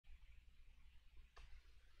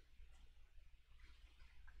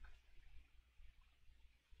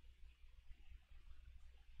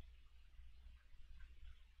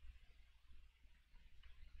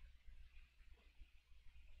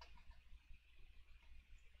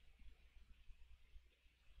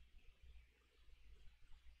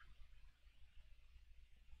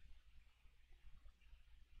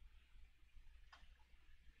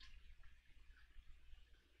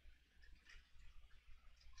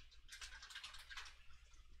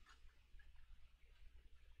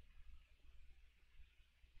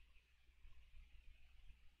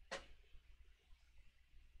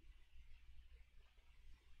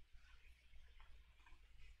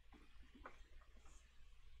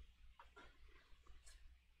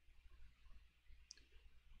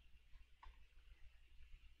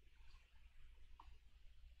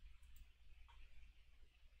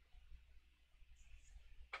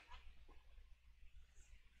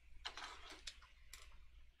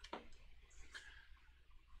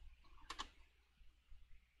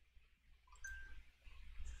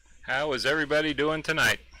How is everybody doing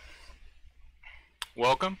tonight?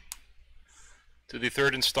 Welcome to the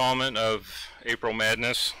third installment of April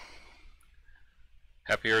Madness.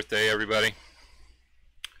 Happy Earth Day, everybody.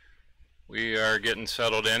 We are getting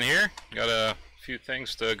settled in here. Got a few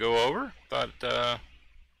things to go over. Thought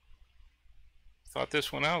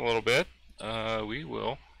this one out a little bit. We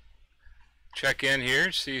will check in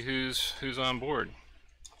here, see who's on board.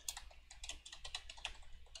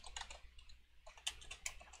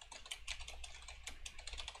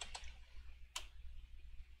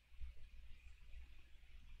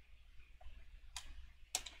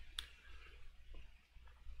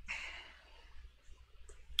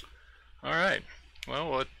 All right.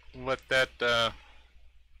 Well, let that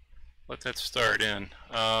start in.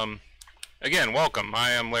 Again, welcome.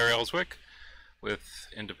 I am Larry Ellswick with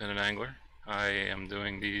Independent Angler. I am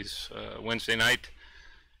doing these Wednesday night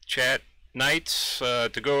chat nights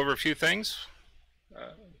to go over a few things.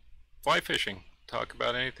 Fly fishing. Talk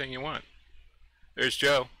about anything you want. There's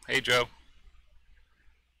Joe. Hey, Joe.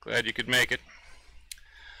 Glad you could make it.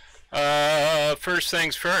 First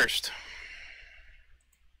things first.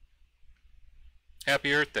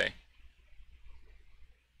 Happy Earth Day.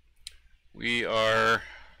 We are,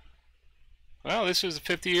 well, this is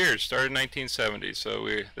 50 years, started in 1970, so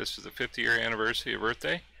this is the 50-year anniversary of Earth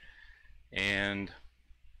Day, and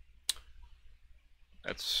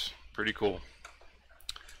that's pretty cool.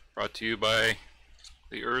 Brought to you by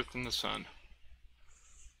the Earth and the Sun.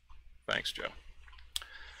 Thanks, Joe.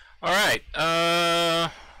 All right,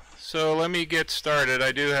 so let me get started.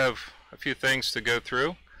 I do have a few things to go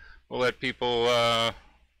through. We'll let people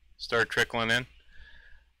start trickling in.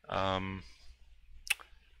 A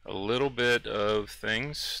little bit of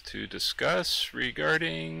things to discuss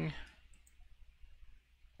regarding,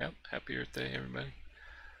 yep, Happy Earth Day, everybody.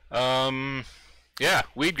 Yeah,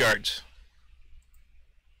 weed guards.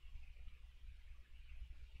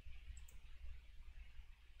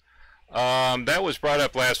 That was brought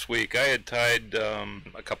up last week. I had tied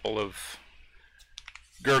a couple of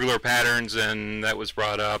gurgler patterns, and that was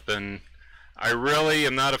brought up, and I really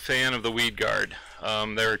am not a fan of the weed guard.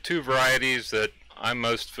 There are two varieties that I'm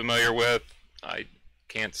most familiar with. I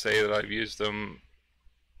can't say that I've used them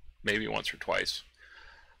maybe once or twice.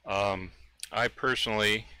 I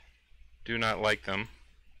personally do not like them.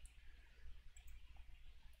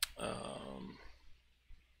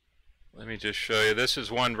 Let me just show you. This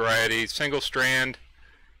is one variety, single strand.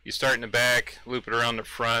 You start in the back, loop it around the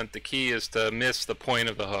front. The key is to miss the point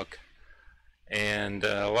of the hook. And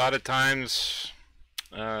a lot of times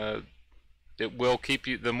it will keep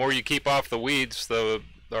you, the more you keep off the weeds, the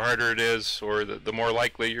harder it is, or the more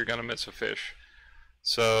likely you're going to miss a fish.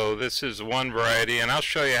 So this is one variety, and I'll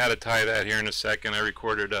show you how to tie that here in a second. I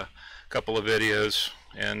recorded a couple of videos,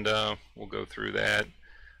 and we'll go through that.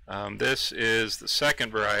 This is the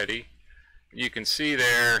second variety. You can see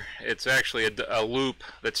there, it's actually a loop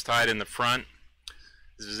that's tied in the front.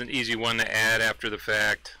 This is an easy one to add after the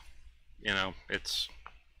fact. You know, it's,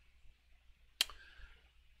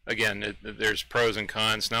 again, there's pros and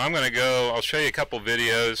cons. Now I'm going to go, I'll show you a couple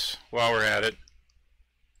videos while we're at it.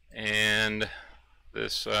 And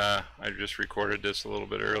this, I just recorded this a little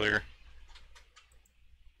bit earlier.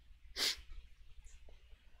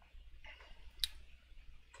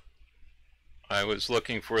 I was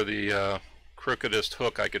looking for the crookedest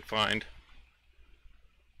hook I could find.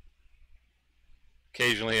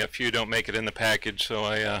 Occasionally a few don't make it in the package, so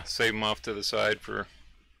I save them off to the side for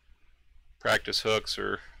practice hooks,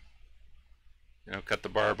 or cut the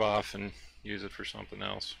barb off and use it for something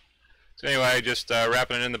else. So anyway, just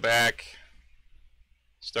wrapping it in the back,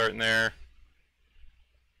 starting there.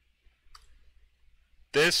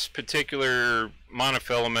 This particular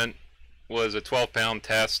monofilament was a 12-pound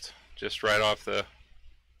test, just right off the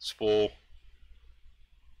spool.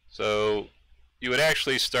 So you would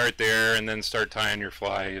actually start there and then start tying your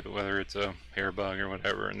fly, whether it's a hair bug or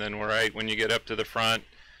whatever, and then right when you get up to the front,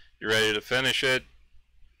 you're ready to finish it,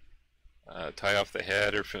 tie off the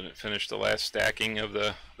head or finish the last stacking of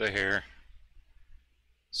the hair.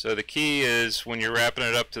 So the key is, when you're wrapping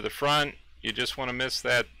it up to the front, you just want to miss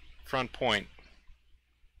that front point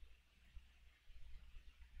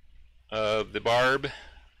of the barb.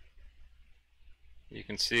 You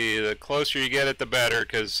can see the closer you get it, the better,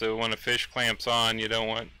 because when a fish clamps on, you don't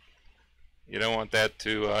want that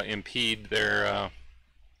to impede their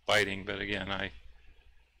biting. But again,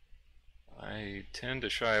 I tend to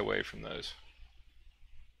shy away from those.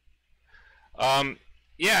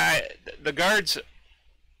 Yeah, the guards,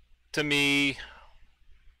 to me,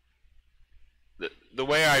 the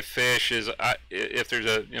way I fish is, if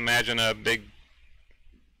there's imagine a big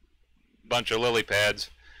bunch of lily pads.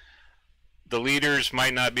 the leaders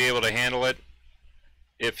might not be able to handle it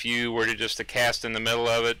if you were to just to cast in the middle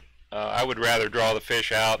of it. I would rather draw the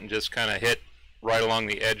fish out and just kind of hit right along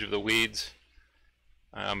the edge of the weeds.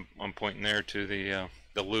 I'm pointing there to the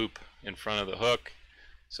loop in front of the hook.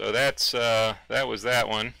 So that's that was that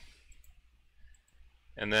one.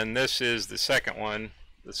 And then this is the second one,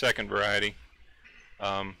 the second variety.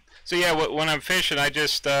 So yeah, when I'm fishing, I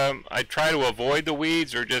just I try to avoid the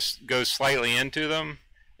weeds or just go slightly into them.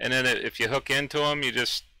 And then if you hook into them, you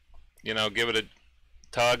just, you know, give it a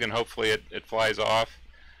tug and hopefully it flies off.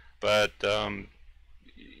 But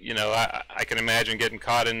you know, I can imagine getting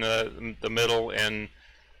caught in the middle, and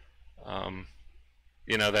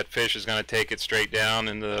you know, that fish is going to take it straight down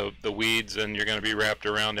in the weeds, and you're going to be wrapped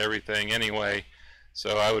around everything anyway.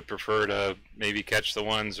 So I would prefer to maybe catch the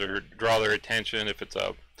ones or draw their attention if it's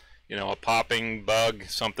a, you know, a popping bug,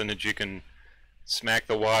 something that you can smack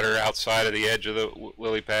the water outside of the edge of the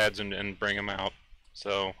lily pads and bring them out.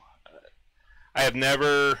 So I have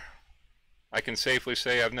never, I can safely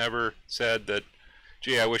say I've never said that,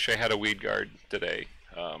 gee, I wish I had a weed guard today.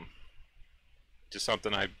 Just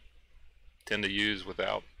something I tend to use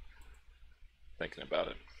without thinking about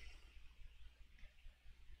it.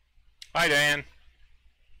 Hi, Dan.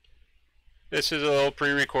 This is a little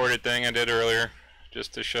pre-recorded thing I did earlier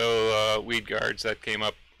just to show weed guards that came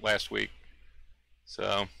up last week.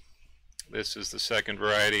 So this is the second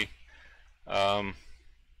variety. Yeah,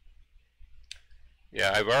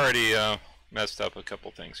 I've already messed up a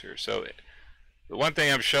couple things here. So the one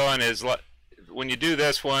thing I'm showing is when you do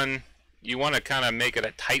this one, you want to kind of make it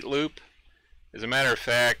a tight loop. As a matter of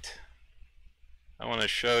fact, I want to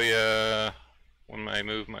show you when I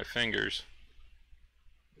move my fingers.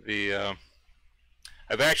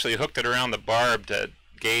 I've actually hooked it around the barb to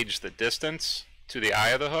gauge the distance to the eye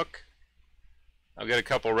of the hook. I'll get a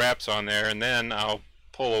couple wraps on there and then I'll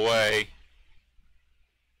pull away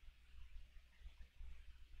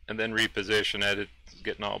and then reposition it. It's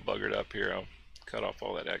getting all buggered up here. I'll cut off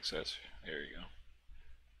all that excess. There you go.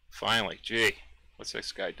 Finally, gee, what's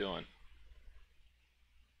this guy doing?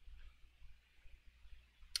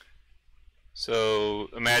 So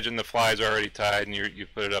imagine the fly's already tied and you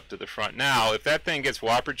put it up to the front. Now, if that thing gets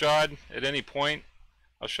whopper jawed at any point,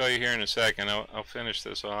 I'll show you here in a second. I'll finish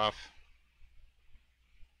this off.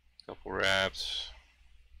 Couple wraps.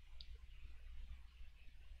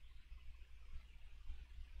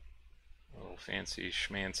 A little fancy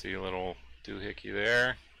schmancy little doohickey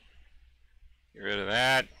there. Get rid of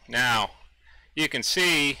that. Now, you can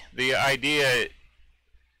see the idea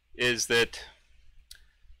is that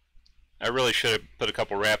I really should have put a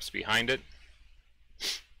couple wraps behind it.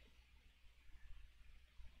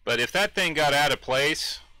 But if that thing got out of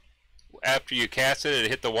place after you cast it,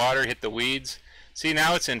 it hit the water, hit the weeds. See,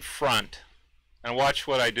 now it's in front. And watch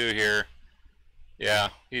what I do here. Yeah,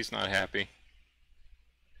 he's not happy.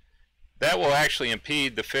 That will actually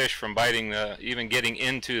impede the fish from biting even getting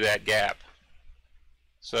into that gap.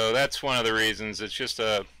 So that's one of the reasons. It's just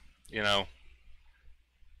a, you know,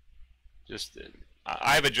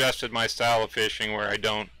 I've adjusted my style of fishing where I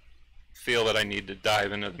don't feel that I need to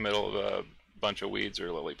dive into the middle of a bunch of weeds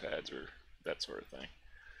or lily pads or that sort of thing.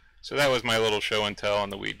 So that was my little show and tell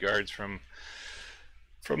on the weed guards from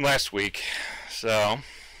last week. So,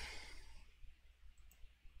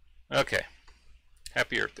 okay,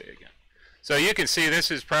 happy Earth Day again. So you can see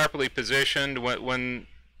this is properly positioned. When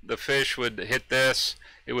the fish would hit this,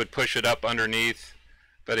 it would push it up underneath.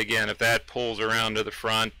 But again, if that pulls around to the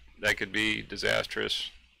front, that could be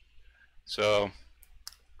disastrous. So,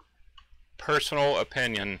 personal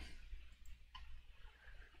opinion.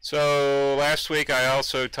 So last week I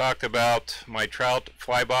also talked about my trout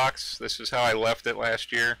fly box. This is how I left it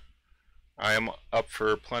last year. I am up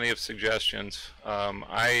for plenty of suggestions.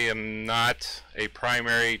 I am not a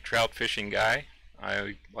primary trout fishing guy.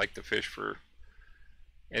 I like to fish for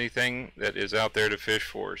anything that is out there to fish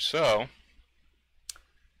for. So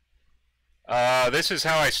this is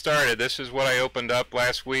how I started. This is what I opened up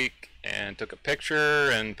last week and took a picture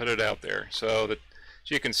and put it out there. So that, as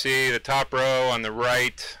you can see, the top row on the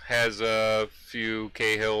right has a few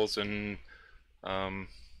Cahills and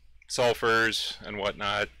sulfurs and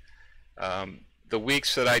whatnot. The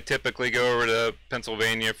weeks that I typically go over to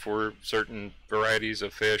Pennsylvania for certain varieties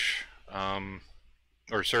of fish,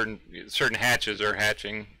 or certain hatches are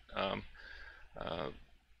hatching,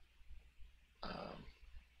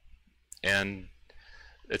 and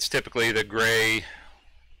it's typically the gray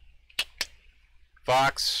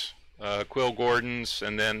fox, quill Gordons,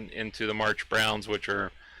 and then into the March Browns, which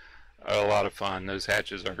are a lot of fun. Those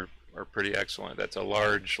hatches are pretty excellent. That's a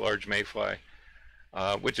large mayfly,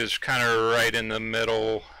 which is kind of right in the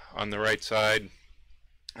middle on the right side.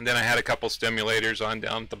 And then I had a couple stimulators on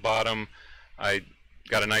down at the bottom. I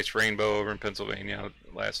got a nice rainbow over in Pennsylvania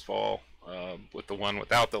last fall with the one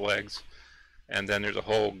without the legs. And then there's a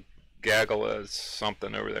whole gaggle of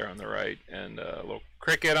something over there on the right, and a little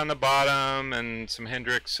cricket on the bottom, and some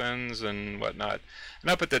Hendricksons and whatnot. And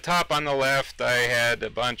up at the top on the left, I had a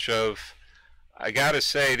bunch of, I gotta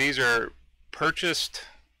say, these are purchased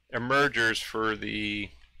emergers for the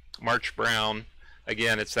March Brown.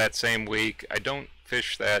 Again, it's that same week. I don't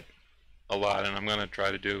fish that a lot, and I'm going to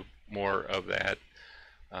try to do more of that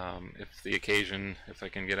if the occasion, if I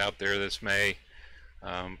can get out there this May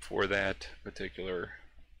for that particular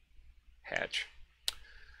hatch.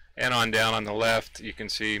 And on down on the left, you can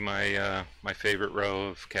see my my favorite row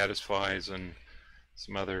of caddisflies and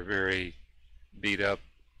some other very beat up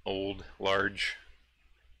old large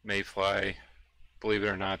mayfly. Believe it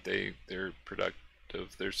or not, they're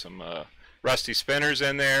productive. There's some rusty spinners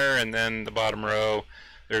in there, and then the bottom row,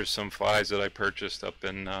 there's some flies that I purchased up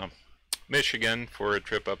in Michigan for a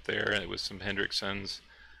trip up there, and it was some Hendricksons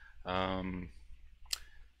and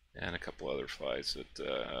a couple other flies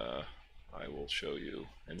that I will show you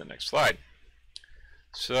in the next slide.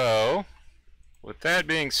 So with that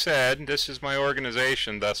being said, this is my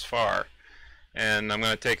organization thus far, and I'm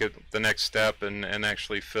going to take it the next step and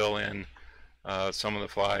actually fill in some of the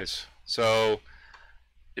flies. So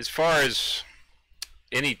as far as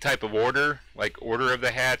any type of order, like order of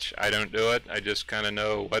the hatch, I don't do it. I just kind of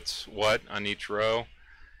know what's what on each row,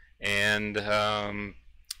 and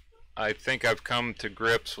I think I've come to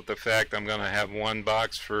grips with the fact I'm going to have one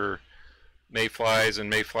box for mayflies and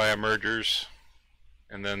mayfly emergers,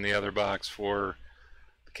 and then the other box for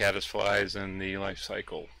the caddisflies and the life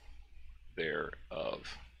cycle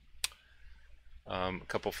thereof. A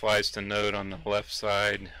couple flies to note on the left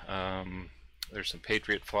side. There's some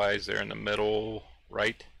Patriot flies there in the middle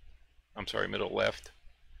right. I'm sorry, middle left.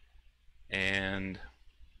 And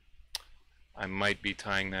I might be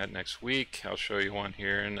tying that next week. I'll show you one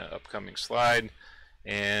here in the upcoming slide.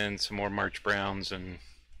 And some more March Browns and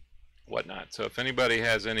whatnot. So if anybody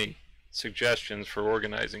has any suggestions for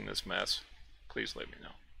organizing this mess, please let me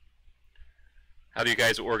know. How do you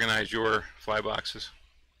guys organize your fly boxes?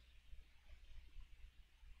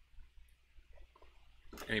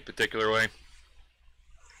 Any particular way?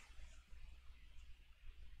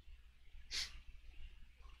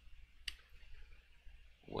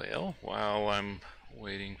 Well, while I'm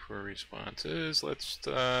waiting for responses, let's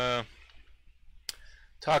talk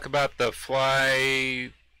about the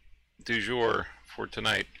fly du jour for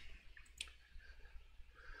tonight.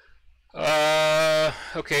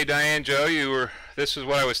 Okay, Diane, Joe, this is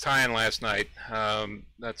what I was tying last night.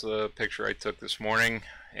 That's a picture I took this morning,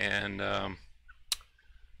 and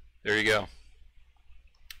there you go.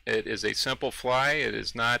 It is a simple fly. It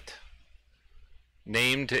is not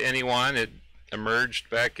named to anyone. It emerged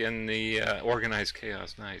back in the organized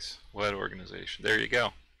chaos. Nice. What organization. There you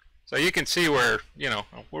go. So you can see where, you know,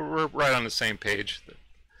 we're right on the same page.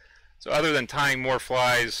 So other than tying more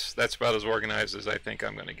flies, that's about as organized as I think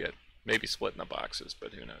I'm going to get. Maybe splitting the boxes,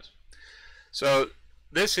 but who knows. So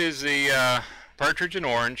this is the partridge and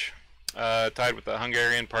orange, tied with the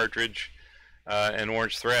Hungarian partridge and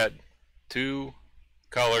orange thread. Two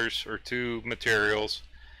colors or two materials,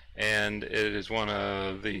 and it is one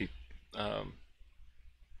of the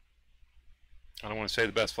I don't want to say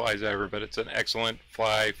the best flies ever, but it's an excellent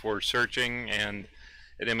fly for searching, and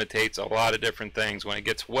it imitates a lot of different things. When it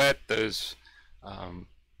gets wet, those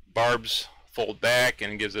barbs fold back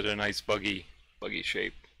and gives it a nice buggy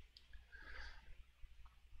shape.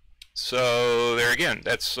 So there again,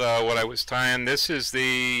 that's what I was tying. This is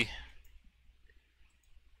the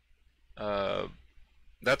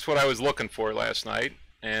that's what I was looking for last night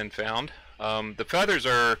and found. The feathers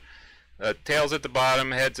are tails at the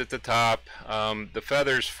bottom, heads at the top. The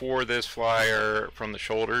feathers for this fly are from the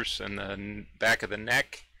shoulders and the back of the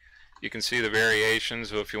neck. You can see the variations.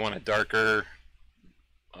 So if you want a darker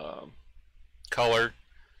color,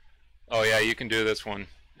 oh yeah, you can do this one,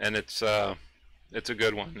 and it's a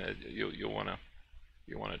good one. You'll want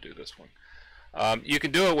to do this one. You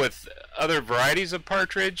can do it with other varieties of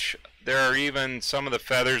partridge. There are even some of the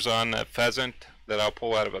feathers on the pheasant that I'll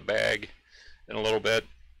pull out of a bag in a little bit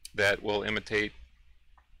that will imitate,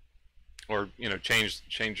 or you know, change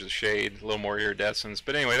the shade, a little more iridescence.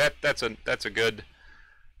 But anyway, that's a good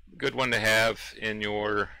one to have in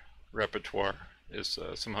your repertoire, is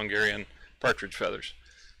some Hungarian partridge feathers.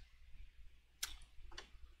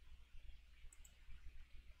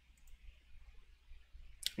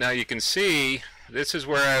 Now you can see this is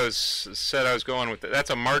where I said I was going with it. That's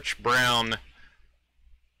a March Brown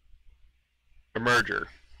emerger,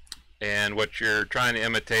 And what you're trying to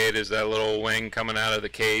imitate is that little wing coming out of the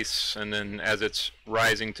case, and then as it's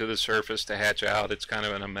rising to the surface to hatch out, it's kind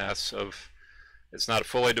of in a mess of, it's not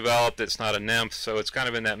fully developed, it's not a nymph, so it's kind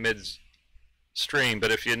of in that midstream.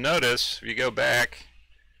 But if you notice, if you go back,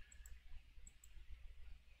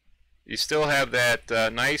 you still have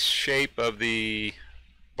that nice shape of the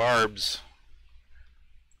barbs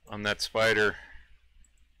on that spider.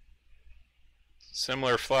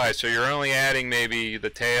 Similar fly, so you're only adding maybe the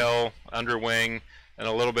tail, underwing, and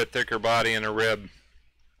a little bit thicker body and a rib.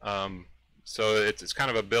 So it's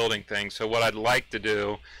kind of a building thing. So what I'd like to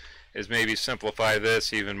do is maybe simplify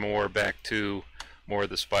this even more back to more of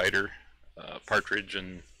the spider, partridge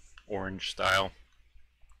and orange style.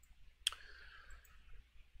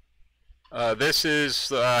 This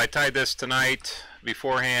is, I tied this tonight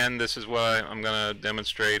beforehand. This is what I'm going to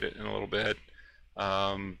demonstrate in a little bit.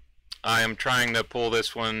 I am trying to pull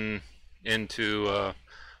this one into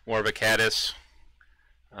more of a caddis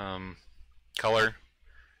color.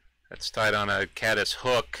 That's tied on a caddis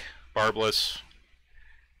hook, barbless,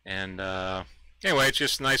 and anyway, it's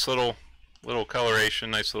just a nice little coloration,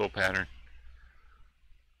 nice little pattern.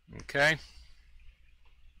 Okay.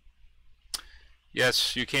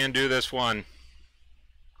 Yes, you can do this one.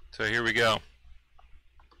 So here we go.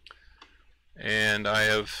 And I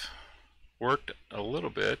have worked a little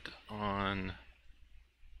bit on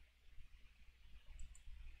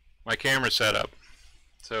my camera setup.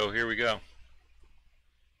 So here we go.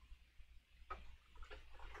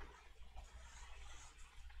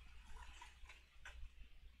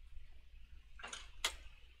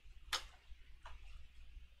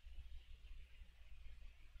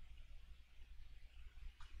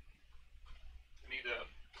 I need a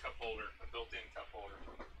cup holder, a built-in cup holder.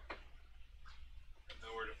 I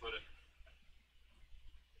know where to put it.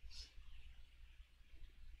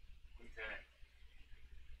 Okay.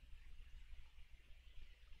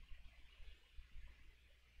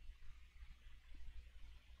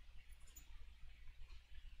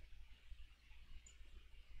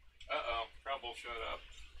 Uh-oh, trouble showed up.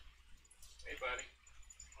 Hey, buddy.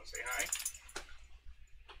 Want to say hi?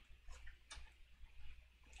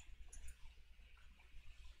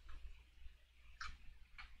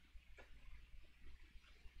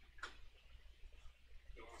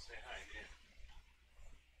 You want to say hi, yeah.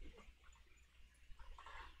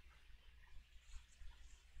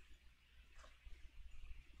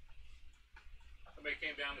 Somebody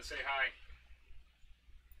came down to say hi.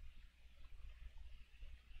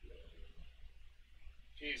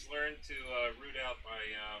 She's learned to root out my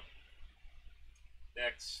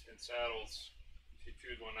decks and saddles. She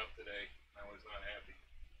chewed one up today. I was not happy.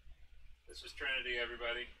 This is Trinity,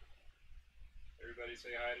 everybody. Everybody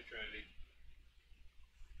say hi to Trinity.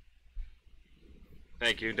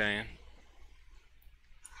 Thank you, Diane.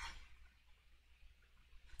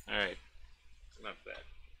 Alright. Enough of that.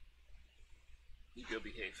 You go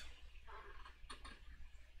behave.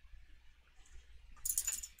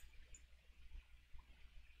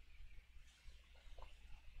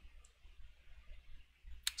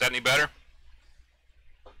 Is that any better?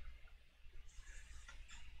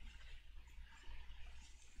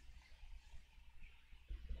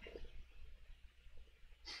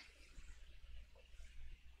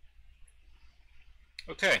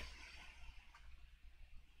 Okay.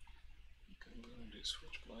 I'm going to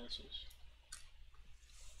switch glasses.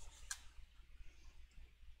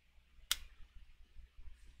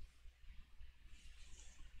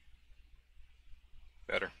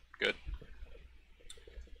 Better. Good.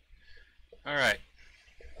 All right.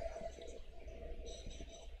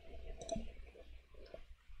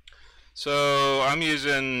 So I'm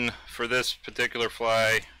using, for this particular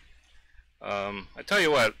fly, I tell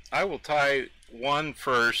you what, I will tie one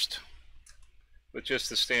first with just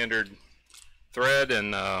the standard thread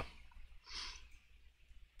and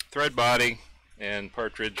thread body and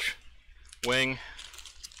partridge wing.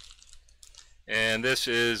 And this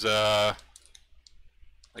is like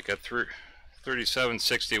a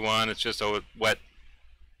 3761. It's just a wet,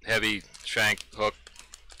 heavy shank hook.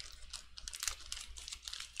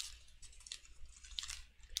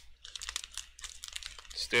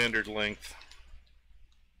 Standard length.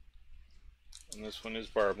 And this one is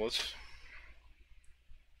barbless.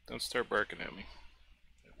 Don't start barking at me.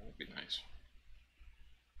 That won't be nice.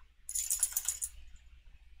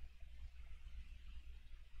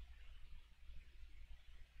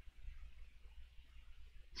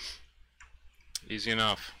 Easy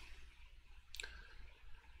enough.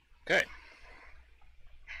 Okay.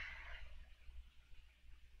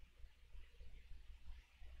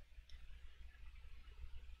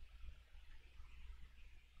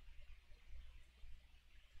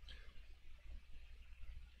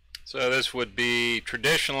 So this would be,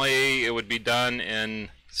 traditionally, it would be done in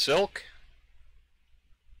silk.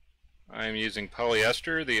 I'm using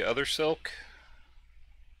polyester, the other silk.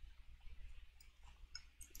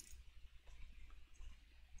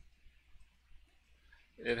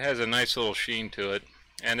 It has a nice little sheen to it,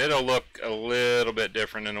 and it'll look a little bit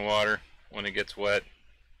different in the water when it gets wet.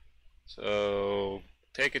 So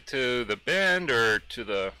take it to the bend or to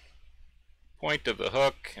the point of the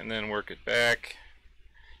hook and then work it back.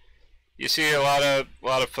 You see a lot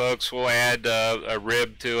of folks will add a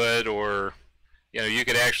rib to it, or you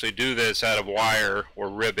could actually do this out of wire or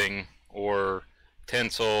ribbing or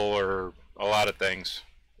tinsel or a lot of things.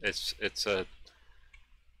 It's a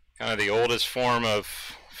kind of the oldest form of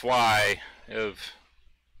fly of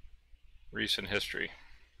recent history.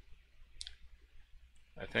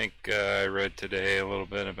 I think I read today a little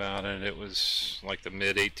bit about it. It was like the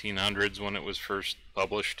mid 1800s when it was first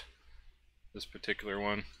published, this particular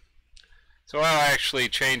one. So I'll actually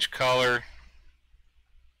change color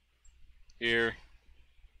here.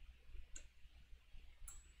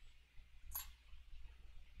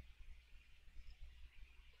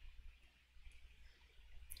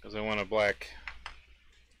 Because I want a black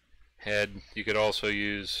head. You could also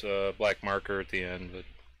use black marker at the end, but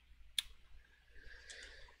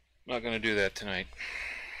I'm not going to do that tonight.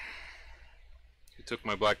 You took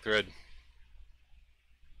my black thread.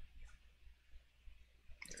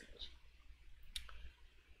 There it is.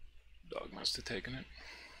 Dog must have taken it.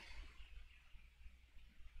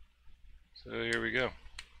 So here we go.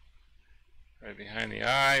 Right behind the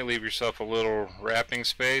eye, leave yourself a little wrapping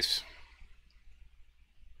space.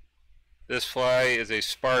 This fly is a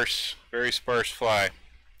sparse, very sparse fly.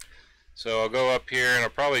 So I'll go up here and I'll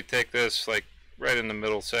probably take this like right in the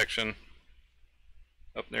middle section,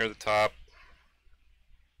 up near the top.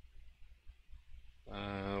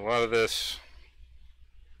 A lot of this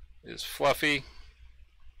is fluffy,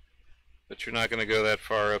 but you're not going to go that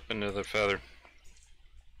far up into the feather.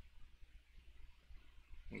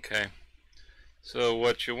 Okay, so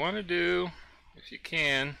what you want to do, if you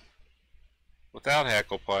can, without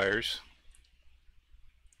hackle pliers,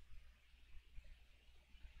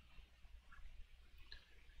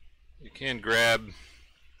 you can grab,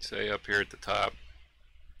 say, up here at the top,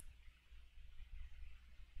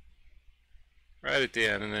 right at the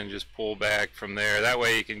end, and then just pull back from there. That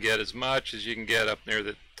way you can get as much as you can get up near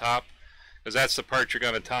the top, because that's the part you're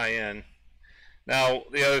going to tie in. Now,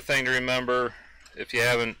 the other thing to remember, if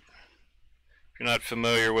you're not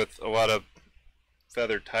familiar with a lot of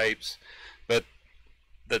feather types, but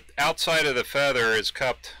the outside of the feather is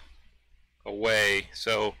cupped away,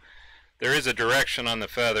 so there is a direction on the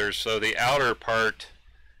feathers, so the outer part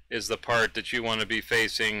is the part that you want to be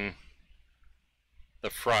facing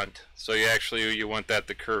the front. So you want that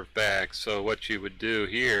to curve back. So what you would do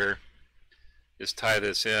here is tie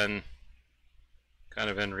this in kind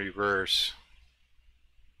of in reverse.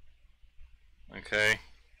 Okay.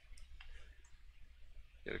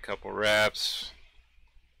 Get a couple wraps.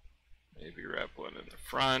 Maybe wrap one in the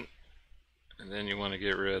front, and then you want to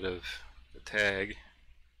get rid of the tag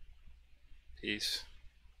piece.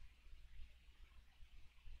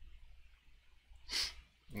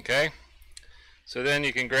 Okay, so then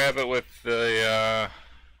you can grab it with the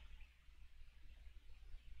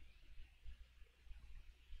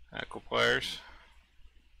hackle pliers.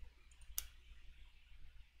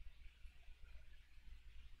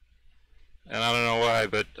 And I don't know why,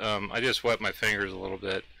 but I just wet my fingers a little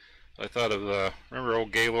bit. I thought of, remember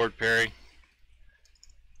old Gaylord Perry?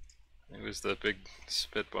 He was the big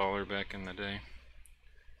spitballer back in the day.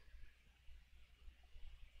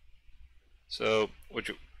 So, you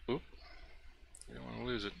don't want to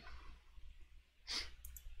lose it.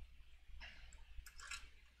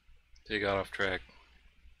 So you got off track.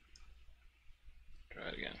 Try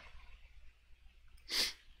it again.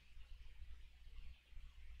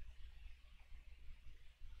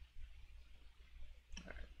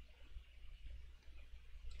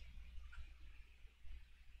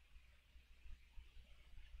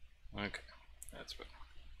 Okay, that's better.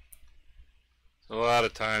 So a lot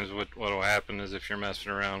of times what will happen is if you're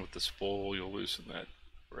messing around with the spool, you'll loosen that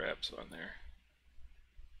wraps on there.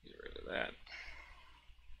 Get rid of that.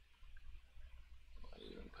 I'll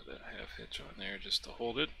even put a half hitch on there just to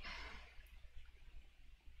hold it.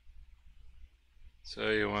 So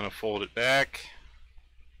you want to fold it back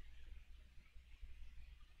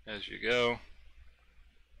as you go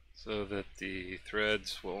so that the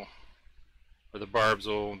threads will, or the barbs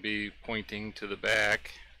will be pointing to the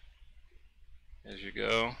back as you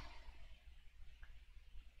go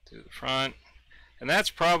to the front. And that's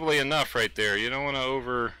probably enough right there. You don't want to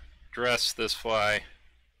overdress this fly.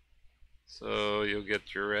 So you'll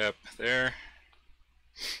get your wrap there.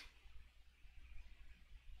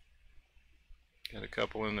 Got a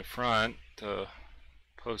couple in the front to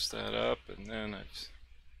post that up, and then I've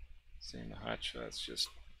seen the hot shots just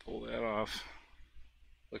pull that off.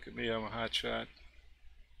 Look at me, I'm a hot shot.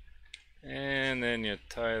 And then you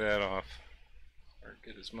tie that off, or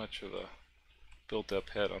get as much of a built up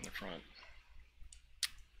head on the front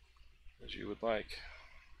as you would like.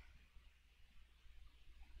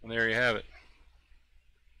 And there you have it.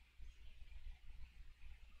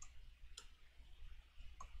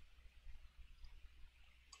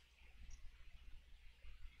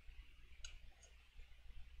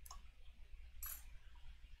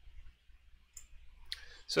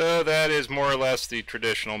 So that is more or less the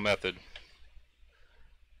traditional method.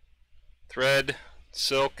 Thread,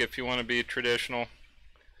 silk if you want to be traditional.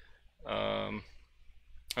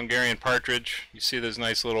 Hungarian partridge. You see those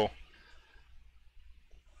nice little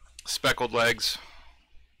speckled legs.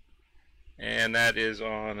 And that is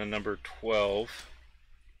on a number 12.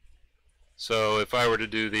 So if I were to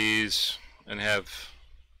do these and have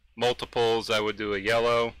multiples, I would do a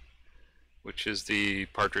yellow, which is the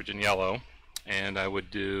partridge in yellow. And I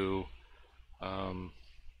would do the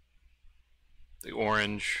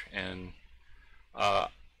orange, and I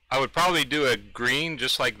would probably do a green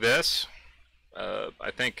just like this.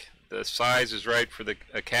 I think the size is right for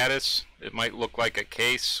a caddis. It might look like a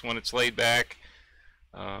case when it's laid back,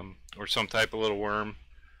 or some type of little worm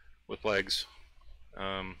with legs.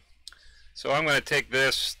 So I'm going to take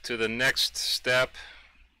this to the next step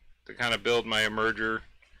to kind of build my emerger,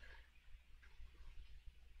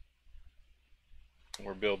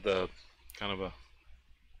 or build the kind of a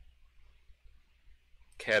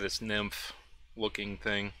caddis nymph looking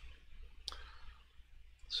thing.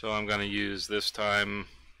 So I'm going to use this time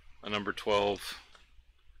a number 12.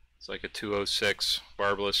 It's like a 206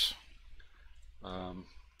 barbless.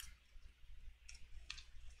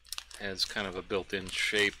 Has kind of a built-in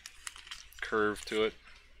shape curve to it.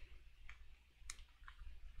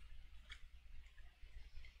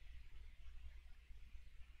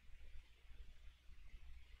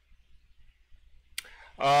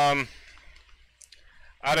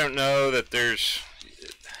 I don't know that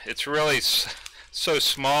it's really so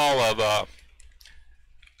small of a,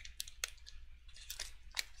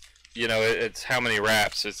 it's how many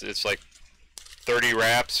wraps. It's like 30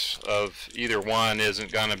 wraps of either one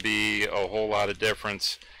isn't going to be a whole lot of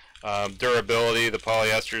difference. Durability, the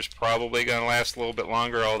polyester is probably going to last a little bit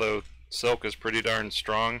longer, although silk is pretty darn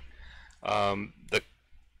strong. It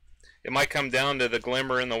might come down to the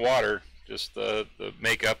glimmer in the water, just the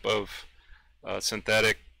makeup of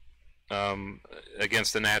synthetic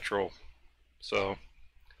against the natural. So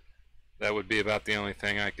that would be about the only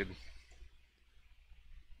thing I could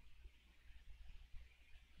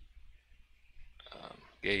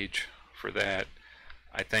gauge for that.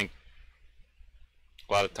 I think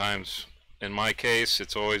a lot of times, in my case,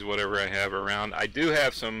 it's always whatever I have around. I do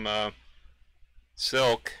have some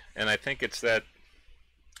silk, and I think it's that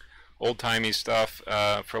old-timey stuff.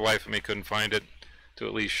 For life of me, couldn't find it to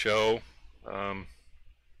at least show.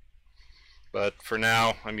 But for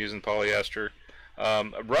now, I'm using polyester.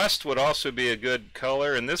 Rust would also be a good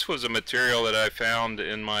color, and this was a material that I found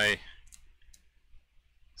in my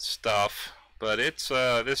stuff. But it's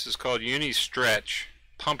this is called Uni Stretch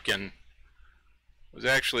Pumpkin. It was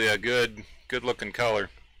actually a good looking color.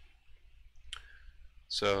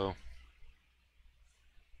 So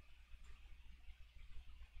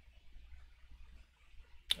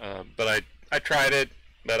but I tried it,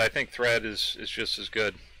 but I think thread is just as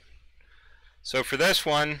good. So for this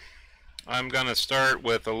one, I'm going to start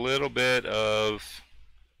with a little bit of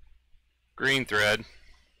green thread,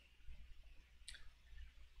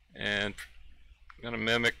 and I'm going to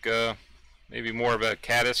mimic maybe more of a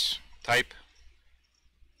caddis type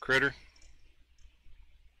critter.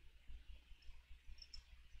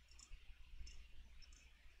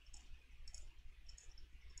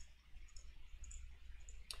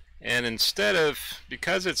 And instead of,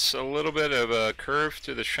 because it's a little bit of a curve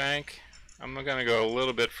to the shank, I'm going to go a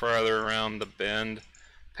little bit farther around the bend,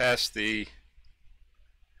 past the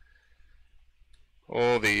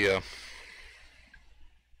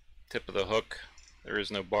tip of the hook. There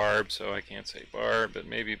is no barb, so I can't say barb, but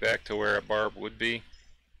maybe back to where a barb would be.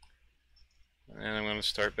 And I'm going to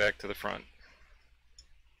start back to the front.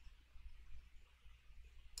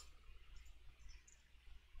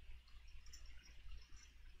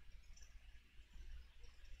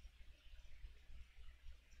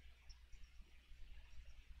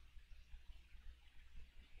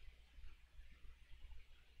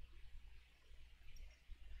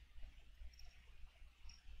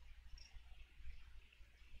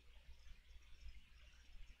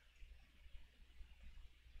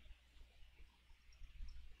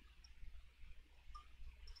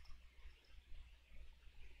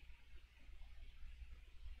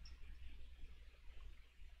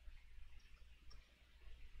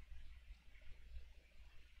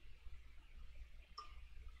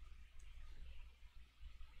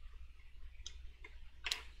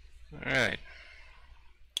 Alright,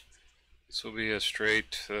 this will be a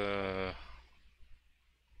straight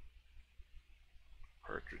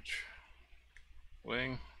partridge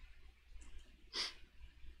wing.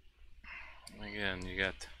 Again,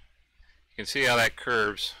 you can see how that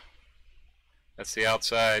curves. That's the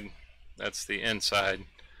outside, that's the inside.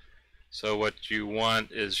 So what you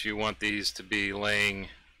want is you want these to be laying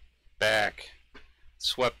back,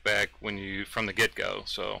 swept back when you from the get-go.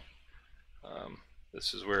 So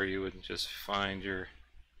this is where you would just find your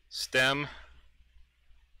stem,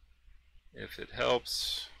 if it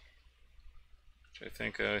helps, which I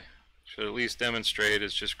think I should at least demonstrate,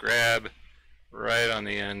 is just grab right on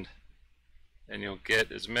the end and you'll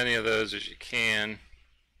get as many of those as you can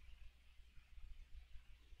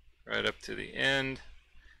right up to the end.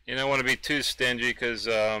 You don't want to be too stingy, because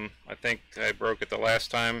I think I broke it the last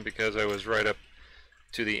time because I was right up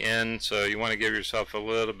to the end, so you want to give yourself a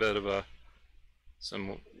little bit of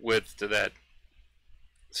some width to that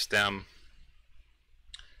stem.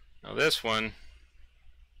 Now this one,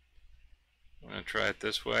 I'm going to try it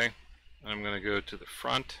this way. I'm going to go to the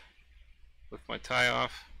front with my tie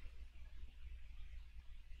off,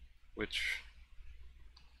 which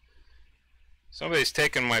somebody's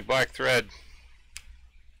taken my black thread.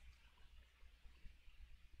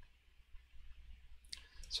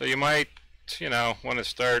 So you might, want to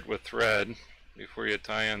start with thread before you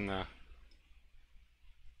tie in the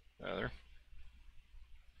other.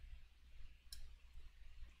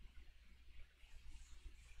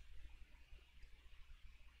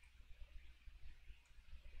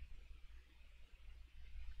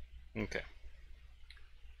 Okay.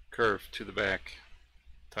 Curve to the back.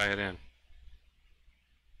 Tie it in.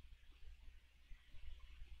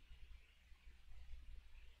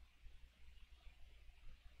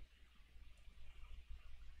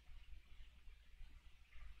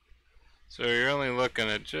 So you're only looking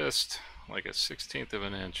at just like a 1/16 of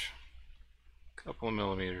an inch, a couple of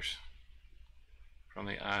millimeters from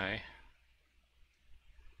the eye.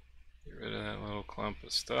 Get rid of that little clump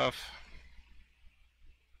of stuff.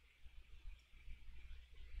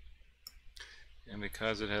 And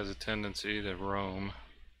because it has a tendency to roam,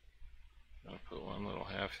 I'm going to put one little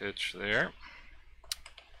half hitch there.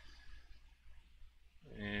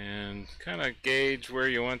 And kind of gauge where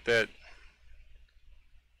you want that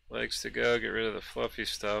legs to go. Get rid of the fluffy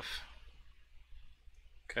stuff.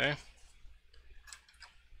 Okay.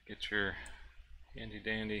 Get your handy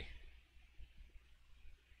dandy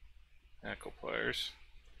hackle pliers.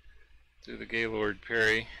 Do the Gaylord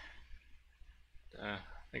Perry. I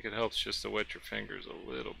think it helps just to wet your fingers a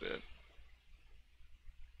little bit.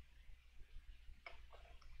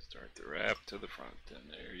 Start the wrap to the front, and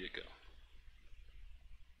there you go.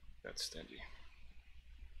 That's stingy.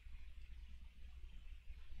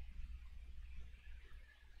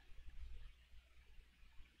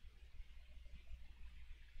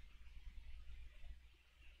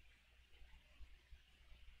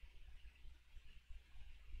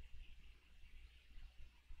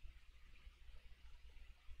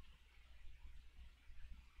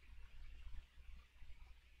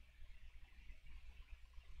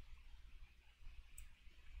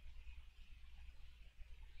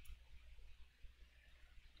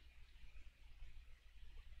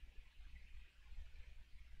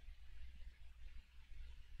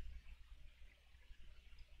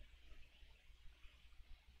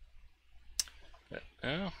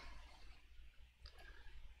 Well,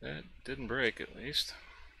 that didn't break, at least.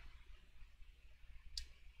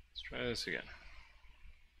 Let's try this again.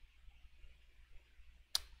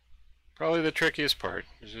 Probably the trickiest part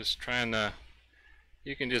is just trying to,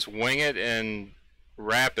 you can just wing it and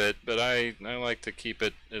wrap it, but I like to keep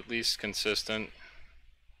it at least consistent.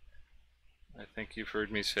 I think you've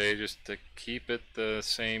heard me say just to keep it the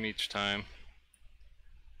same each time.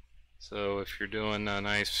 So if you're doing a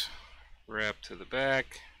nice wrap to the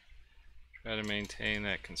back, try to maintain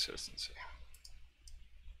that consistency.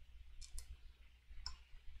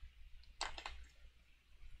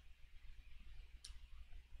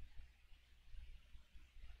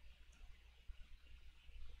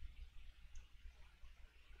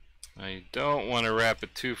 Now you don't want to wrap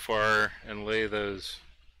it too far and lay those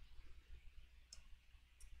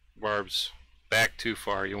barbs back too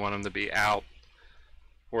far. You want them to be out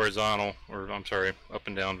horizontal, or I'm sorry, up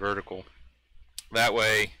and down vertical. That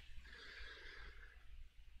way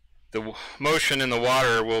the motion in the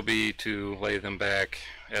water will be to lay them back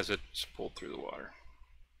as it's pulled through the water.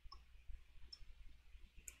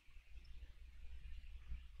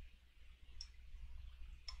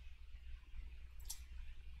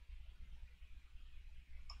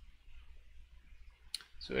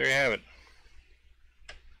 So there you have it.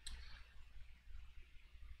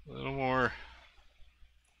 little more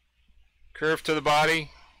curve to the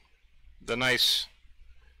body, the nice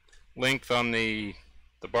length on the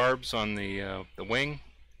barbs on the wing,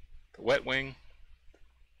 the wet wing,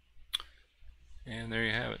 and there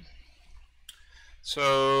you have it.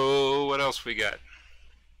 So what else we got?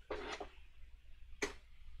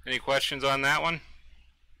 Any questions on that one?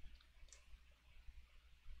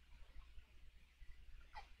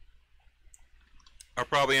 I'll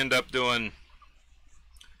probably end up doing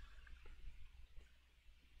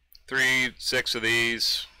 6 of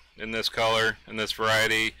these in this color, in this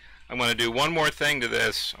variety. I'm going to do one more thing to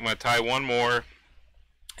this. I'm going to tie one more,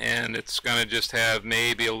 and it's going to just have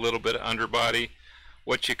maybe a little bit of underbody.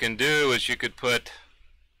 What you can do is you could put,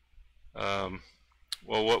 well,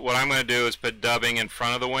 what I'm going to do is put dubbing in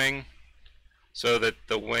front of the wing so that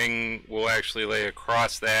the wing will actually lay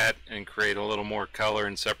across that and create a little more color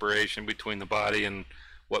and separation between the body and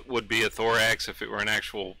what would be a thorax if it were an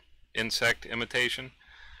actual insect imitation.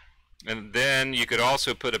 And then you could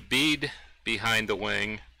also put a bead behind the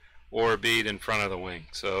wing or a bead in front of the wing.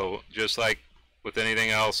 So just like with anything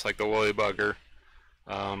else, like the woolly bugger,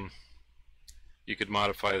 you could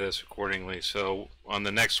modify this accordingly. So on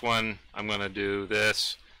the next one, I'm going to do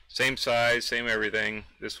this. Same size, same everything.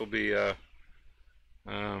 This will be, what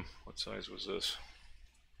size was this?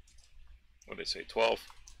 What did I say, 12?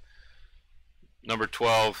 Number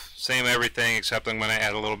 12, same everything, except I'm going to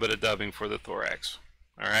add a little bit of dubbing for the thorax.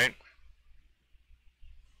 Alright?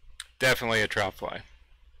 Definitely a trout fly.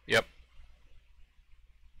 Yep.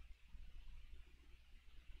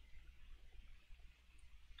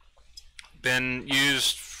 Been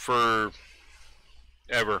used for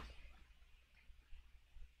ever.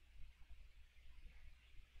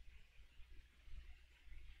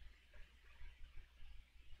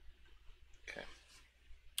 Okay.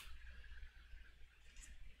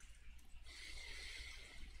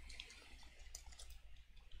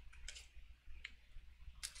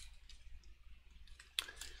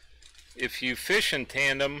 If you fish in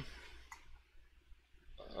tandem,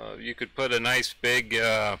 you could put a nice big,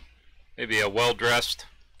 maybe a well-dressed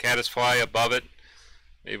caddisfly above it,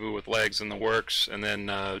 maybe with legs in the works, and then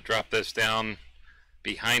drop this down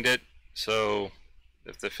behind it. So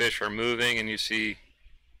if the fish are moving and you see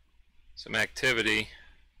some activity,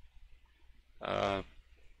 and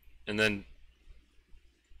then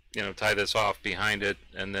tie this off behind it,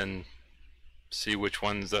 and then see which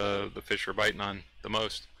ones the fish are biting on the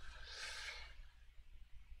most.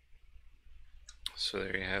 So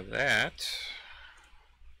there you have that.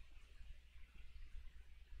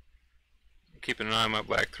 Keeping an eye on my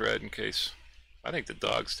black thread in case. I think the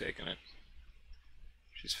dog's taking it.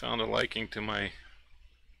 She's found a liking to my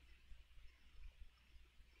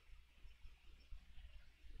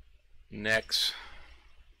necks.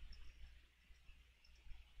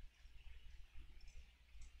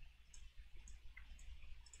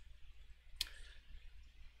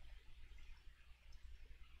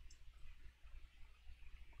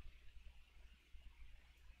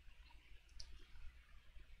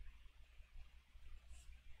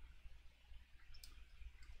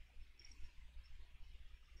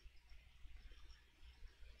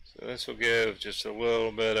 So this will give just a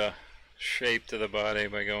little bit of shape to the body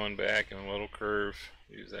by going back in a little curve.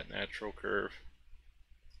 Use that natural curve.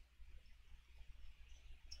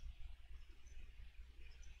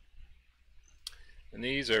 And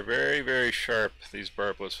these are very, very sharp, these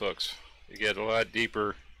barbless hooks. You get a lot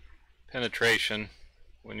deeper penetration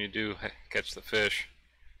when you do catch the fish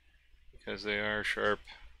because they are sharp.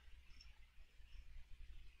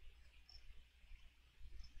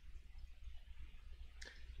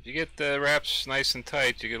 If you get the wraps nice and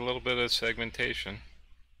tight, you get a little bit of segmentation.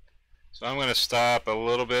 So I'm going to stop a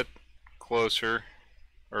little bit closer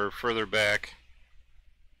or further back.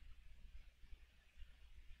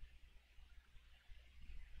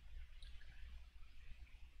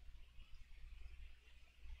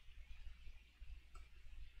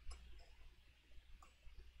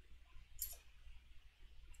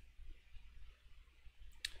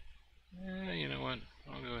 You know what?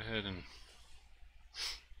 I'll go ahead and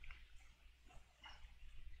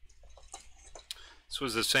this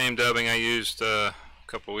was the same dubbing I used a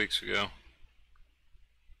couple weeks ago.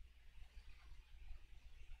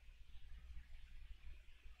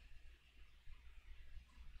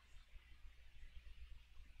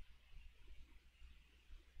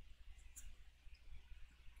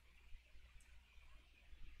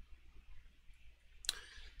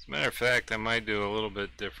 As a matter of fact, I might do a little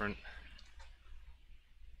bit different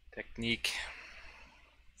technique.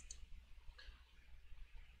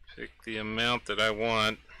 Pick the amount that I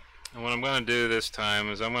want, and what I'm going to do this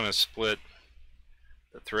time is I'm going to split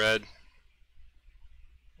the thread.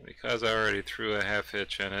 And because I already threw a half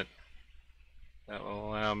hitch in it, that will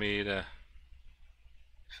allow me to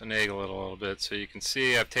finagle it a little bit. So you can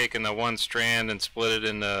see I've taken the one strand and split it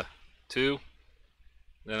into two.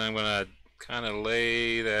 Then I'm going to kind of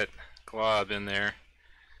lay that glob in there.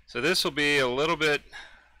 So this will be a little bit,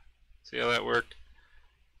 see how that worked?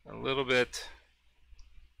 A little bit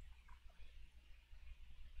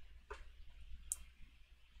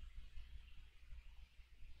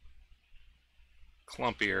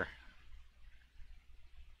clumpier.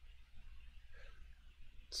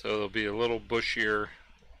 So it'll be a little bushier.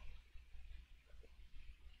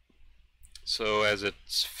 So as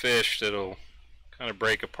it's fished, it'll kind of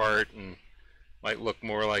break apart and might look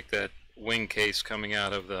more like that wing case coming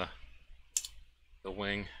out of the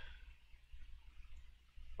wing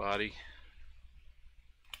body.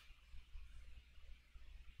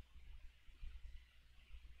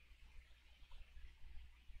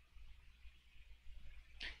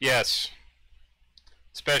 Yes,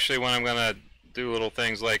 especially when I'm gonna do little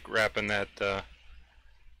things like wrapping that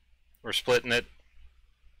or splitting it.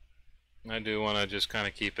 I do want to just kind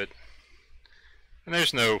of keep it. And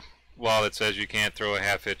there's no law that says you can't throw a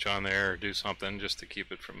half hitch on there or do something just to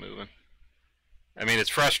keep it from moving. I mean, it's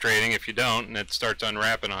frustrating if you don't and it starts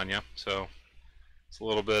unwrapping on you. So it's a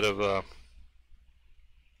little bit of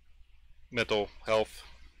mental health,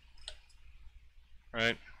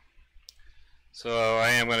 right? So I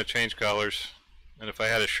am going to change colors, and if I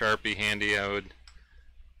had a Sharpie handy, I would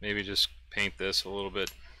maybe just paint this a little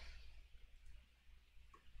bit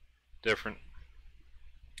different.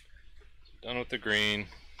 Done with the green.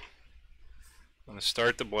 I'm going to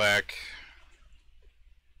start the black,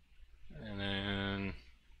 and then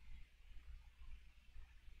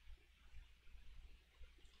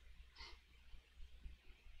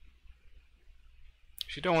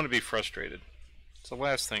you don't want to be frustrated. It's the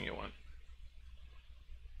last thing you want.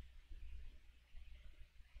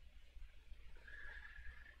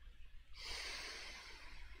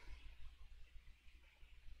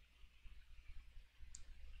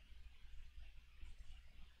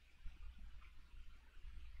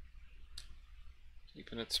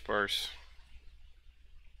 Keeping it sparse.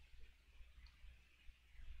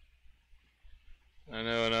 I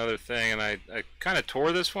know another thing, and I kind of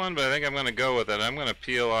tore this one, but I think I'm going to go with it. I'm going to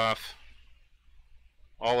peel off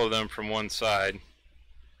all of them from one side.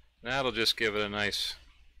 That'll just give it a nice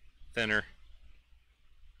thinner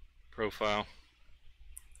profile.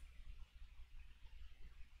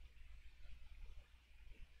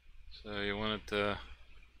 So you want it to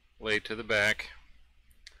lay to the back.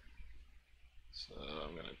 So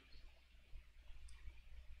I'm going to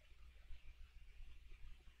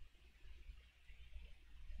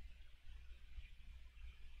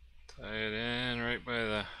tie it in right by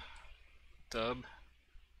the dub.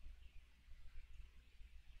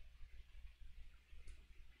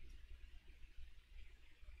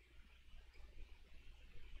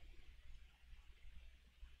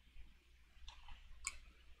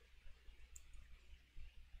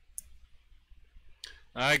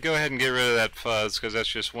 I go ahead and get rid of that fuzz because that's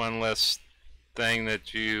just one less thing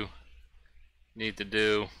that you need to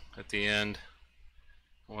do at the end.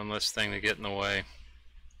 One less thing to get in the way.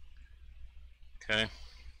 Okay.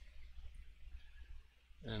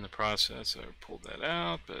 In the process, I pulled that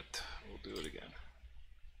out, but we'll do it again.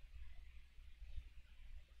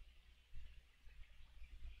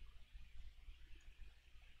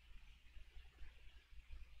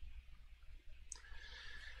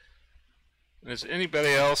 Has anybody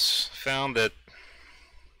else found that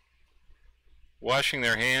washing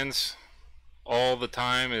their hands all the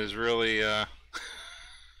time is really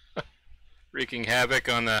wreaking havoc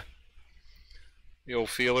on the old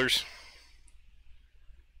feelers?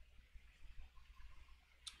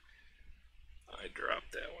 I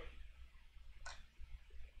dropped that one.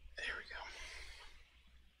 There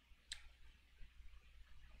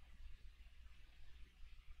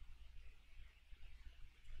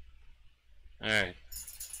we go. Alright.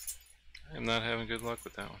 I'm not having good luck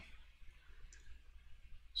with that one.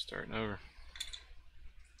 Starting over.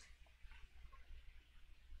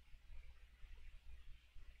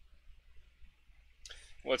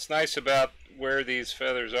 What's nice about where these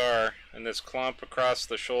feathers are and this clump across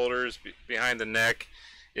the shoulders behind the neck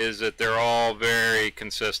is that they're all very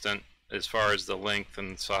consistent as far as the length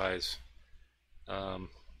and size.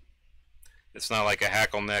 It's not like a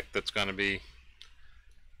hackle neck that's going to be,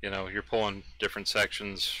 you know, you're pulling different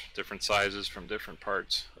sections, different sizes from different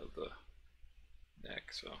parts of the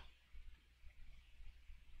neck. So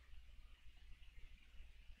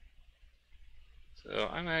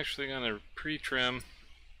I'm actually going to pre-trim,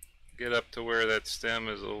 get up to where that stem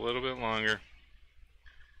is a little bit longer.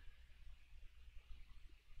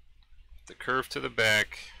 The curve to the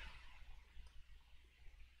back.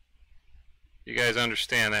 You guys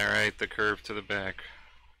understand that, right? The curve to the back.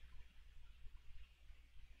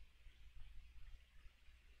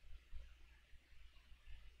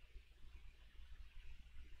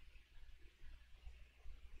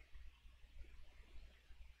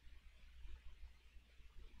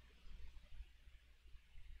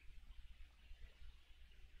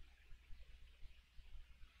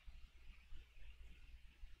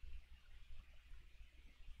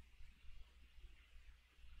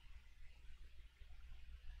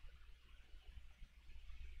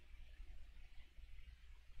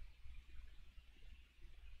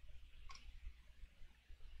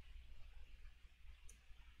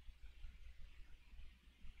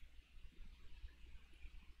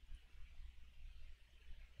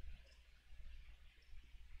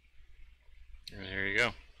 And there you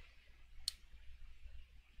go.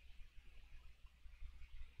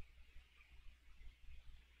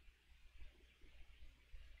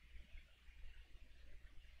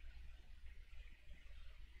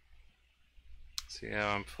 See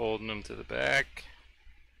how I'm folding them to the back,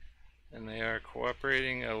 and they are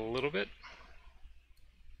cooperating a little bit.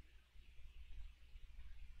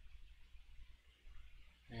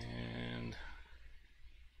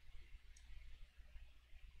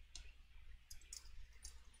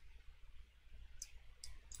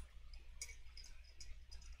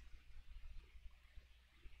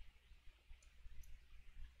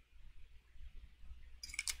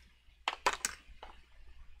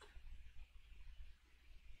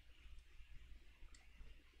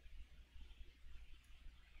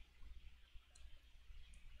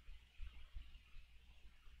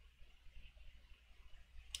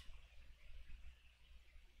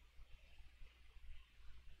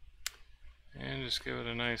 And just give it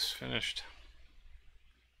a nice finished.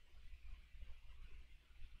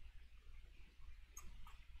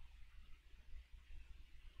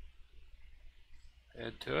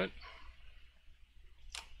 Head to it.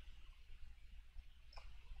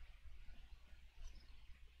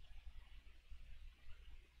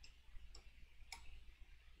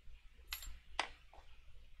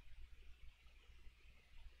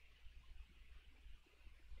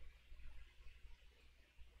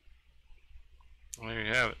 There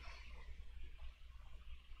you have it.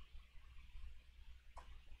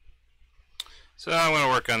 So I'm going to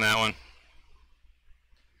work on that one.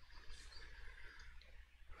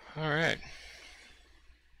 All right.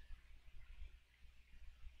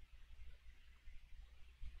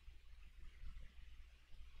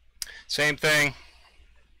 Same thing.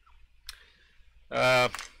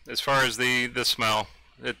 As far as the smell,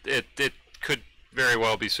 it could very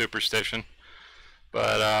well be superstition,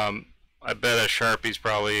 but I bet a Sharpie's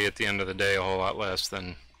probably at the end of the day a whole lot less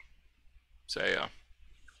than, say,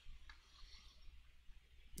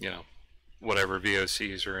 you know, whatever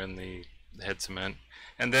VOCs are in the head cement.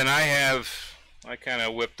 And then I kind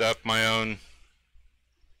of whipped up my own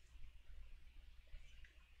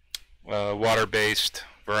water-based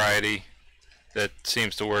variety that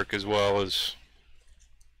seems to work as well as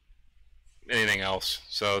anything else.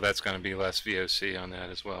 So that's going to be less VOC on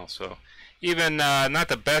that as well. So even not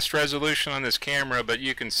the best resolution on this camera, but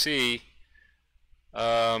you can see, you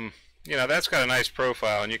know, that's got a nice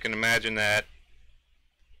profile, and you can imagine that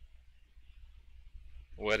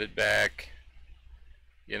wetted back,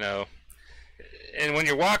 you know. And when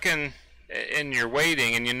you're walking and you're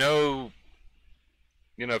waiting, and you know,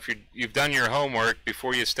 if you've done your homework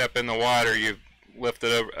before you step in the water, you've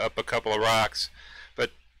lifted up a couple of rocks, but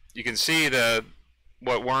you can see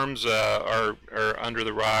what worms are under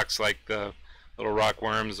the rocks, like the little rock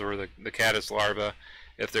worms or the caddis larvae.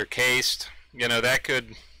 If they're cased, you know, that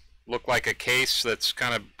could look like a case that's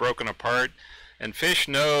kind of broken apart. And fish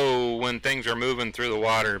know when things are moving through the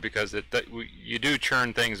water, because you do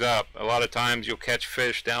churn things up. A lot of times you'll catch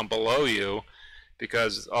fish down below you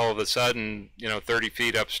because all of a sudden, you know, 30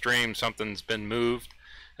 feet upstream, something's been moved,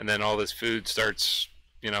 and then all this food starts,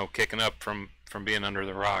 you know, kicking up from being under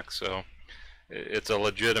the rock. So it's a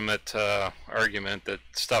legitimate argument that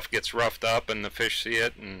stuff gets roughed up and the fish see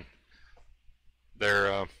it and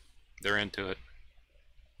they're into it.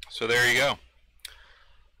 So there you go.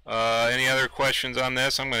 Any other questions on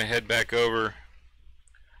this? I'm going to head back over.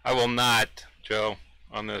 I will not, Joe,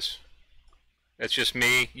 on this. That's just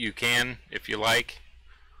me. You can, if you like.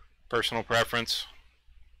 Personal preference.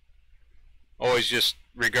 Always just,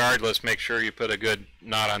 regardless, make sure you put a good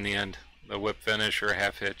knot on the end. A whip finish or a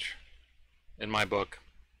half hitch, in my book.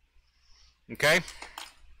 Okay?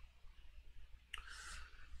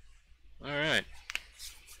 Alright.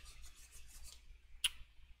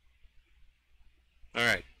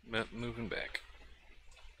 Alright, moving back.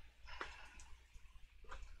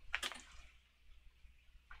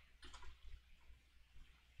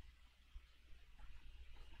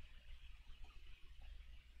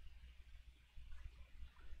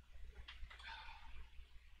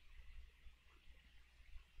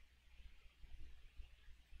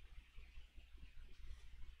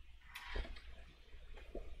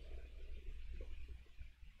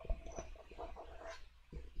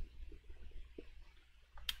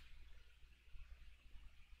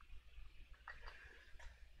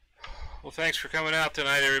 Well, thanks for coming out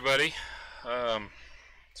tonight, everybody.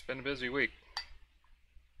 It's been a busy week.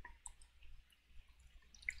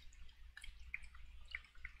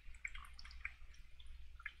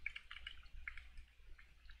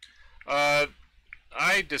 I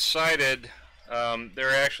decided there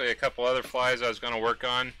are actually a couple other flies I was going to work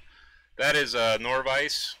on. That is a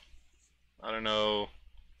Norvise. I don't know.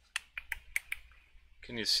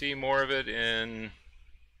 Can you see more of it in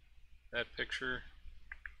that picture?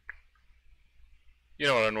 You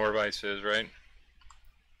know what a Norvise is, right?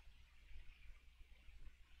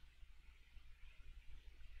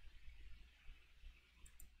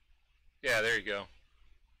 Yeah, there you go.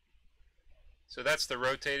 So that's the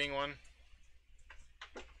rotating one.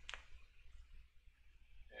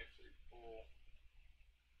 Actually pull.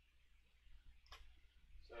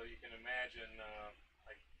 So you can imagine,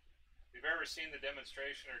 like, if you've ever seen the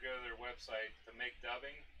demonstration or go to their website to make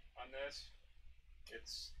dubbing on this,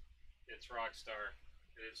 it's rock star.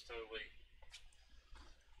 It is totally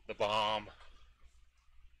the bomb.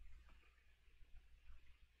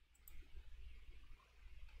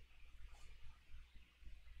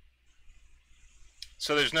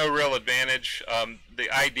 So there's no real advantage.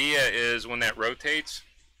 The idea is when that rotates,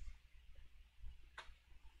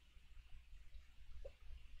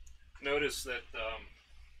 notice that the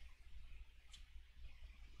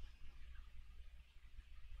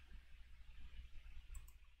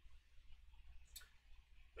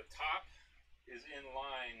top is in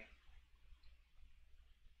line.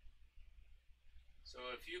 So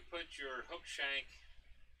if you put your hook shank,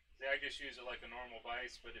 I just use it like a normal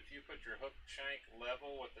vise, but if you put your hook shank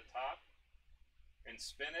level with the top and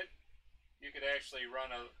spin it, you could actually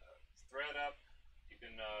run a thread up. You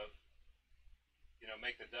can, you know,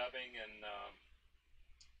 make the dubbing, and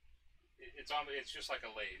it's just like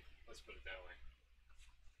a lathe. Let's put it that way.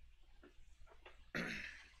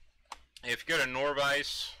 If you go to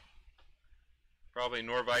Norvise, probably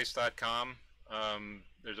norvise.com,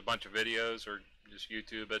 there's a bunch of videos, or just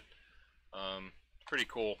YouTube it. Pretty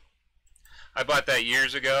cool. I bought that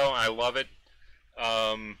years ago. I love it.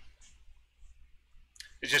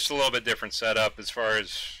 It's just a little bit different setup as far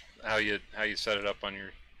as how you set it up on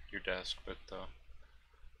your desk, but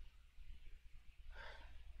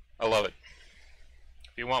I love it.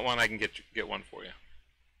 If you want one, I can get one for you.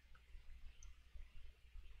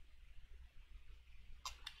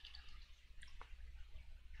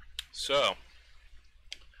 So, all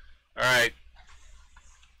right,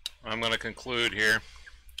 I'm going to conclude here.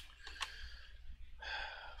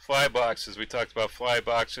 Fly boxes. We talked about fly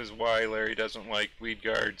boxes, why Larry doesn't like weed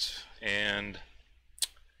guards, and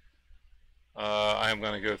I'm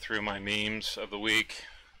going to go through my memes of the week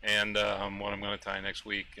and what I'm going to tie next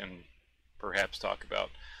week and perhaps talk about.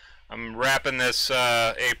 I'm wrapping this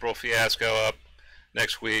April fiasco up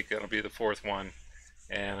next week. It'll be the 4th one,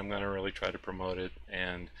 and I'm going to really try to promote it,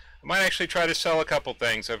 and I might actually try to sell a couple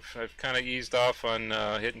things. I've kind of eased off on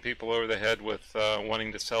hitting people over the head with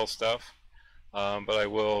wanting to sell stuff. But I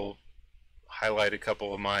will highlight a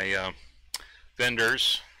couple of my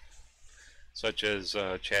vendors, such as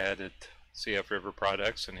Chad at CF River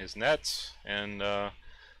Products and his nets, and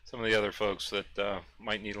some of the other folks that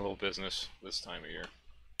might need a little business this time of year.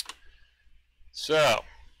 So,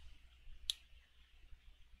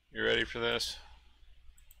 you ready for this?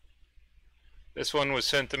 This one was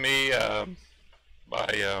sent to me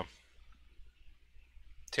by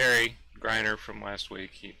Terry Griner from last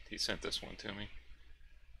week. He sent this one to me.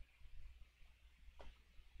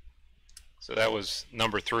 So that was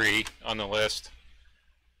number 3 on the list.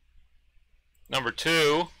 Number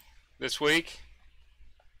 2 this week,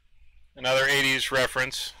 another 80s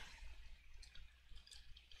reference.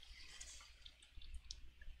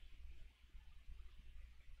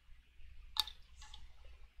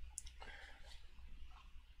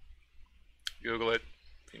 Google it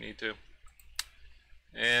if you need to.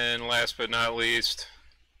 And last but not least,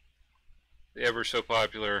 the ever so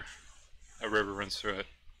popular A River Runs Through It.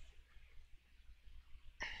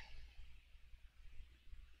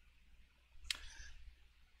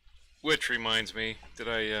 Which which reminds me, did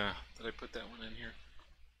I put that one in here?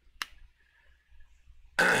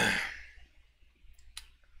 I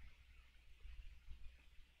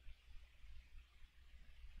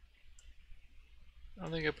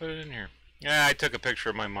don't think I put it in here. Yeah, I took a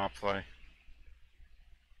picture of my mop fly.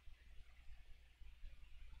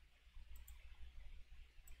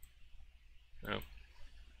 Nope.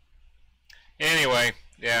 Anyway,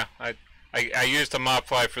 yeah, I used a mop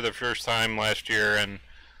fly for the first time last year, and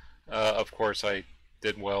of course I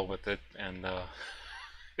did well with it, and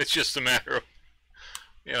it's just a matter of,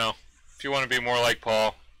 you know, if you want to be more like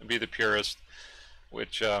Paul and be the purist,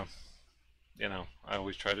 which you know, I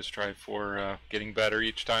always try to strive for getting better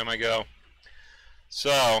each time I go.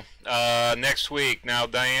 So next week, now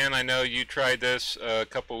Diane, I know you tried this a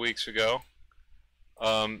couple weeks ago.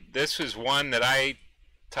 This is one that I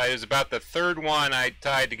tied. It was about the third one I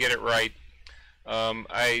tied to get it right.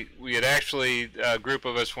 We had actually, a group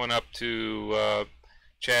of us went up to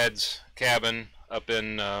Chad's cabin up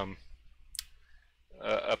in up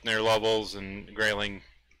near Lovell's and Grayling,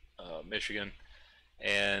 Michigan,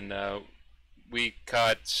 and we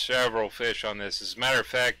caught several fish on this. As a matter of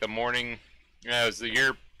fact, the morning, it was the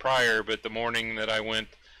year prior, but the morning that I went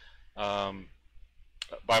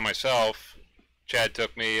by myself, Chad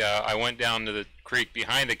took me, I went down to the creek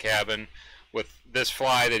behind the cabin with this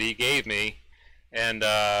fly that he gave me, and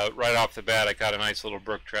right off the bat I caught a nice little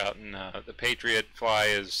brook trout. And the Patriot fly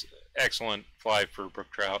is excellent fly for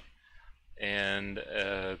brook trout, and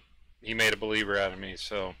he made a believer out of me.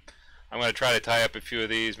 So I'm going to try to tie up a few of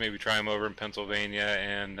these, maybe try them over in Pennsylvania,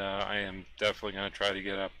 and I am definitely going to try to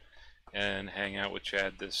get up and hang out with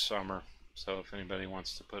Chad this summer. So if anybody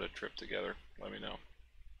wants to put a trip together, let me know.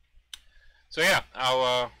 So yeah,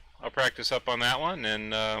 I'll practice up on that one,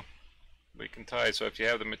 and we can tie. So if you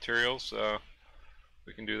have the materials,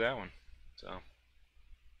 we can do that one. So,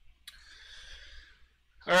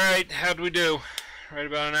 all right, how'd we do? Right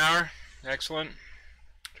about an hour. Excellent.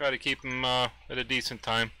 Try to keep them at a decent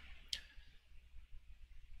time.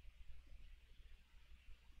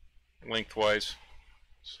 Lengthwise.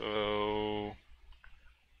 So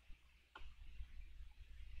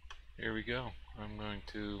here we go. I'm going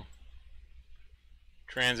to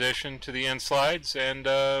transition to the end slides and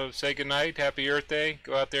say goodnight. Happy Earth Day.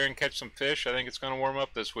 Go out there and catch some fish. I think it's going to warm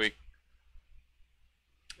up this week.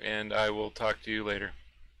 And I will talk to you later.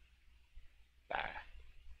 Bye.